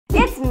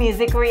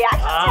music reaction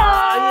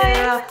time.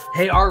 Yeah.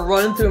 Hey, our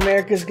run through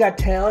America's Got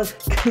Talent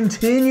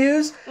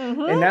continues.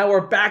 And now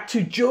we're back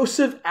to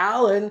Joseph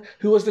Allen,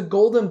 who was the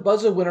Golden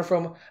Buzzer winner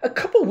from a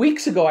couple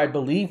weeks ago, I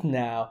believe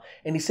now.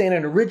 And he sang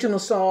an original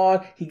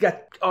song. He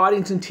got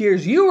audience in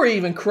tears. You were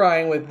even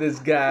crying with this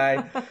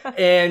guy.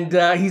 And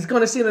he's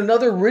going to sing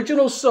another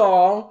original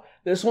song.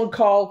 This one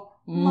called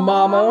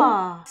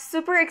Mama.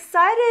 Super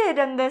excited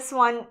on this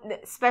one,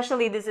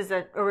 especially this is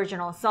an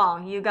original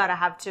song. You gotta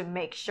have to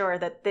make sure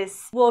that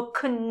this will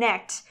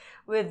connect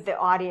with the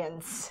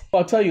audience.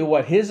 I'll tell you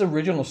what, his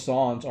original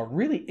songs are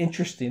really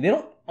interesting. They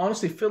don't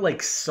honestly feel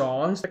like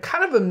songs. They're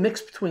kind of a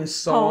mix between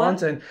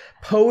songs and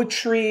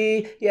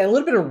poetry, a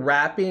little bit of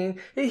rapping.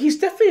 He's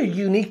definitely a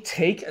unique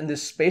take in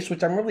this space,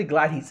 which I'm really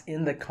glad he's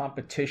in the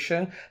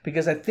competition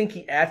because I think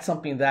he adds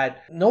something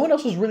that no one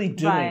else was really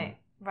doing.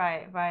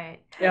 Right.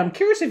 Yeah, I'm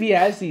curious if he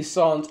has these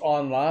songs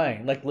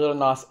online, like Lil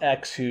Nas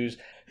X, who's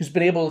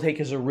been able to take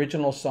his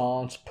original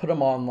songs, put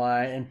them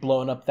online, and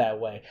blown up that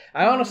way.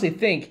 I honestly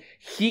think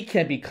he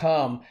can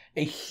become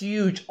a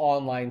huge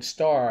online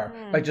star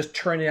by just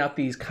turning out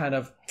these kind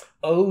of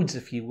odes,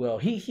 if you will.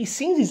 He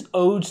sings these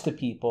odes to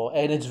people,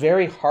 and it's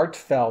very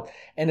heartfelt,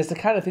 and it's the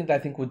kind of thing that I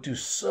think would do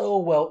so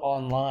well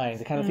online,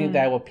 the kind of thing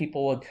that what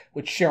people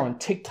would share on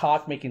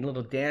TikTok, making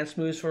little dance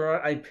moves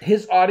for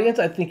his audience,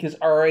 I think, is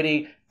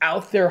already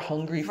out there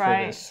hungry for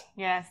this.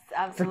 Yes,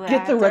 absolutely.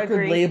 Forget the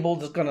record label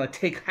that's going to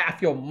take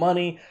half your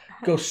money.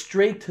 Go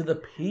straight to the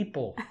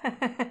people.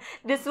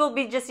 This will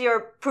be just your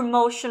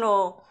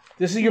promotional...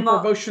 This is your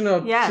promotional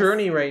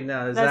journey right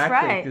now. Exactly. That's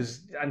right. Because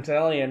I'm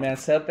telling you, man,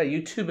 set up that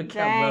YouTube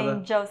account,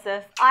 brother.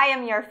 Joseph, I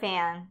am your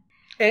fan.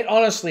 And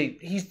honestly,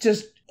 he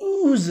just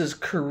oozes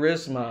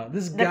charisma.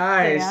 This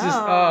guy is just,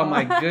 oh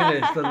my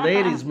goodness. The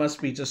ladies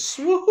must be just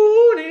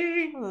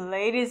swooning.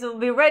 Ladies will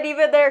be ready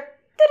with their...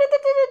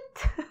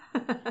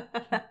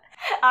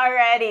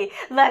 Alrighty,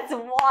 let's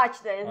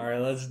watch this. All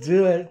right, let's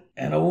do it.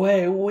 And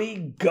away we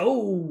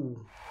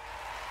go.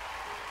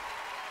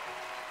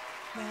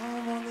 Now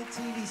I'm on the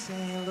TV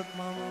saying, look,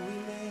 mama,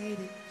 we made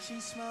it. She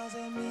smiles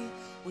at me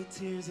with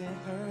tears in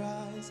her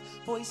eyes.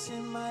 Voice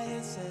in my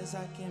head says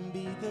I can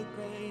be the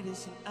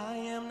greatest. And I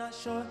am not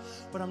sure,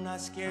 but I'm not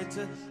scared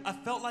to. I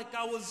felt like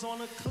I was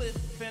on a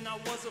cliff and I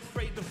was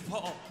afraid to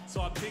fall.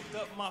 So I picked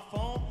up my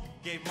phone,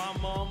 gave my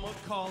mom a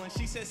call, and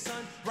she said,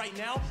 son, right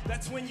now,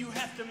 that's when you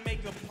have to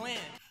make a plan.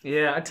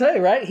 Yeah, I tell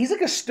you, right? He's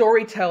like a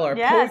storyteller,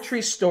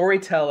 poetry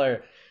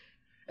storyteller.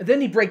 And then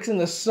he breaks in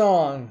the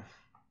song.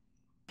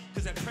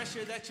 Cause that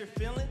pressure that you're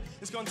feeling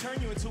is gonna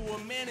turn you into a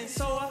man. And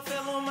so I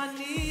fell on my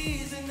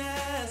knees and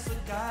asked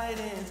for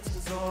guidance.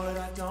 Cause Lord,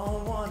 I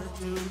don't wanna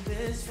do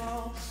this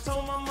wrong.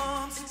 Told my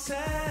mom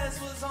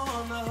success was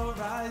on the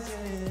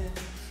horizon.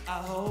 I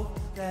hope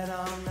that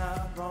I'm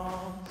not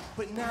wrong.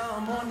 But now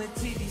I'm on the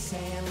TV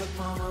saying, look,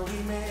 mama, we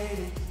made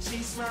it. She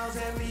smiles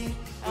at me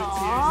with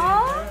tears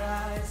in her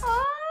eyes.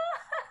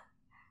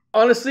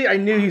 Honestly, I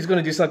knew he was going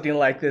to do something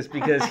like this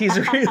because he's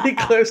really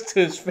close to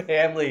his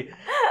family.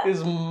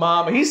 His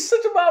mama. He's such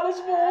a mama's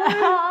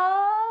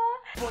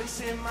boy.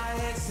 Voice in my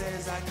head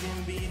says I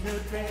can be the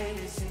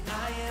greatest. And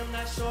I am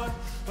not sure,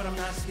 but I'm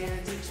not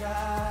scared to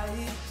try.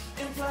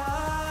 And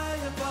fly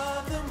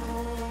above the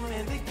moon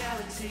and the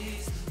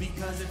galaxies.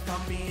 Because if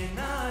I'm being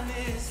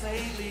honest,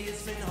 lately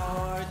it's been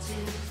hard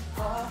to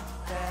fall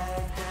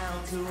back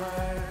down to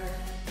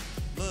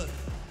earth. Look,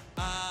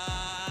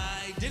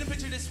 I didn't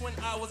picture this when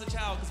I was a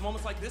child, because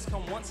moments like this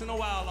come once in a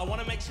while. I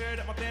want to make sure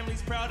that my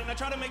family's proud, and I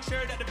try to make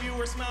sure that the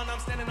viewers smile, and I'm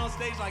standing on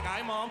stage like,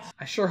 hi, Mom.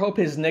 I sure hope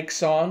his next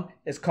song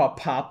is called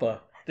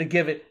Papa, to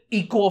give it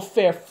equal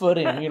fair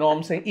footing, you know what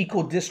I'm saying?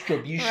 Equal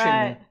distribution.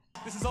 Right.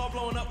 This is all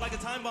blowing up like a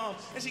time bomb,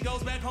 and she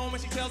goes back home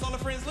and she tells all her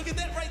friends, look at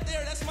that right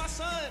there, that's my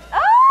son. Oh!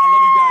 I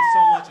love you guys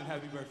so much, and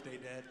happy birthday,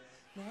 Dad.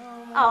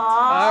 Aww,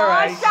 All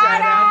right,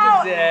 shout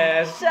out to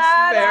Dad.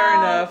 Fair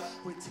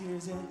enough. With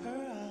tears in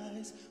her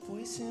eyes,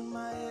 voice in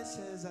my head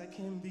says I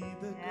can be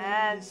the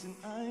greatest, and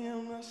I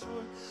am not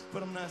sure,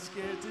 but I'm not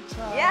scared to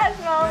try. Yes,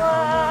 Mama.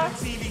 Now I'm on the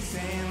TV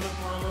saying, look,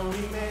 Mama,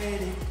 we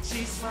made it.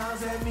 She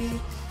smiles at me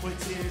with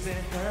tears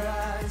in her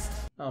eyes.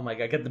 Oh my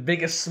God, I got the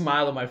biggest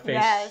smile on my face.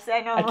 Yes,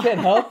 I know. I can't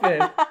help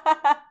it.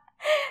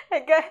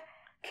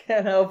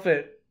 Can't help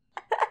it.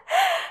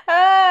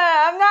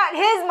 I'm not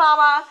his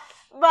mama,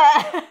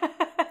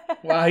 but...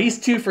 Wow, he's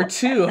 2 for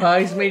 2, huh?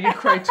 He's made you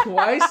cry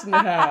twice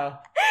now.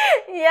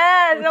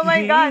 Yes, oh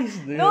my God.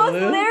 Jeez, Those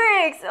Lulu.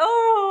 lyrics,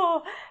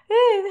 oh,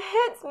 it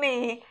hits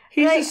me.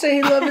 He's just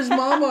saying he loves his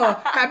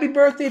mama. Happy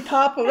birthday,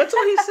 Papa. That's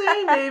all he's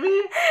saying,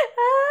 baby.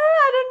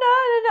 I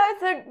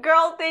don't know. It's a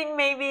girl thing,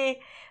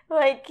 maybe.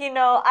 Like, you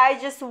know, I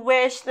just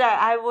wish that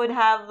I would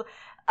have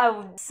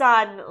a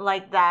son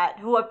like that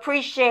who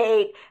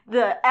appreciate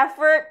the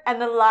effort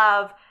and the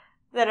love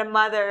that a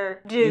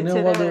mother do to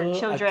their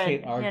children. I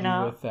can't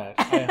argue with that.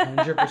 I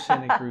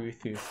 100% agree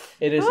with you.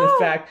 It is, in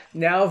fact,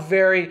 now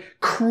very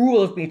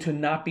cruel of me to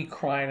not be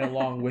crying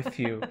along with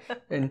you.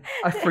 And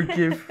I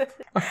forgive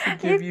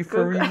you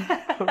for me.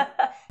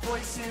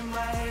 Voice in my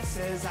head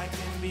says I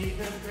can be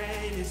the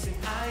greatest, and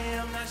I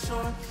am not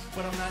sure,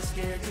 but I'm not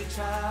scared to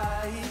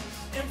try.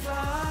 and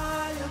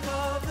fly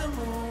above the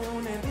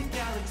moon and the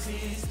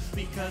galaxies.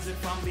 Because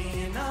if I'm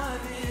being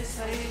honest,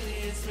 lately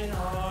it's been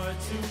hard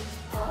to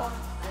walk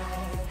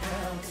back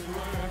down to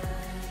earth.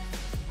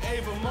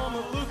 Hey, but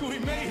mama, look, we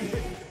made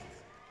it.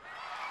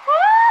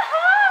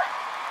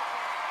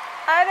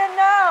 I don't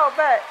know,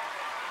 but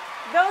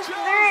those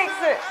lyrics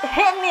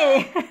hit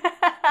me.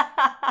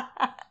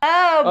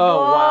 Oh boy,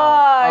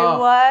 wow.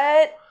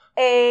 what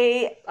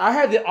a... I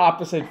had the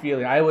opposite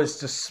feeling. I was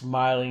just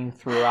smiling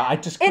throughout. I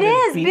just couldn't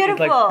is be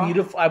beautiful. like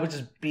beautiful. I was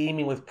just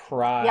beaming with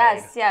pride.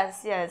 Yes,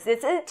 yes, yes.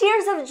 It's a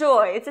tears of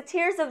joy. It's a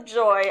tears of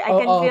joy. I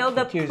can feel okay,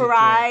 the tears of joy.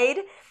 pride,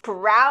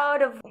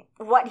 proud of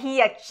what he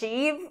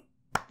achieved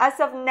as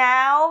of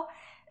now.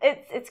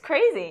 It's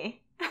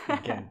crazy.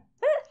 Again.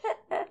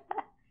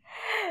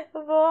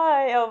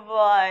 Boy, oh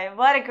boy.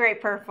 What a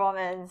great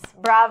performance.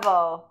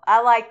 Bravo.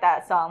 I like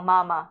that song,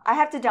 Mama. I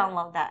have to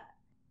download that.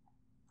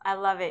 I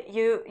love it.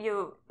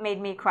 You made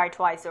me cry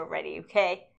twice already, okay?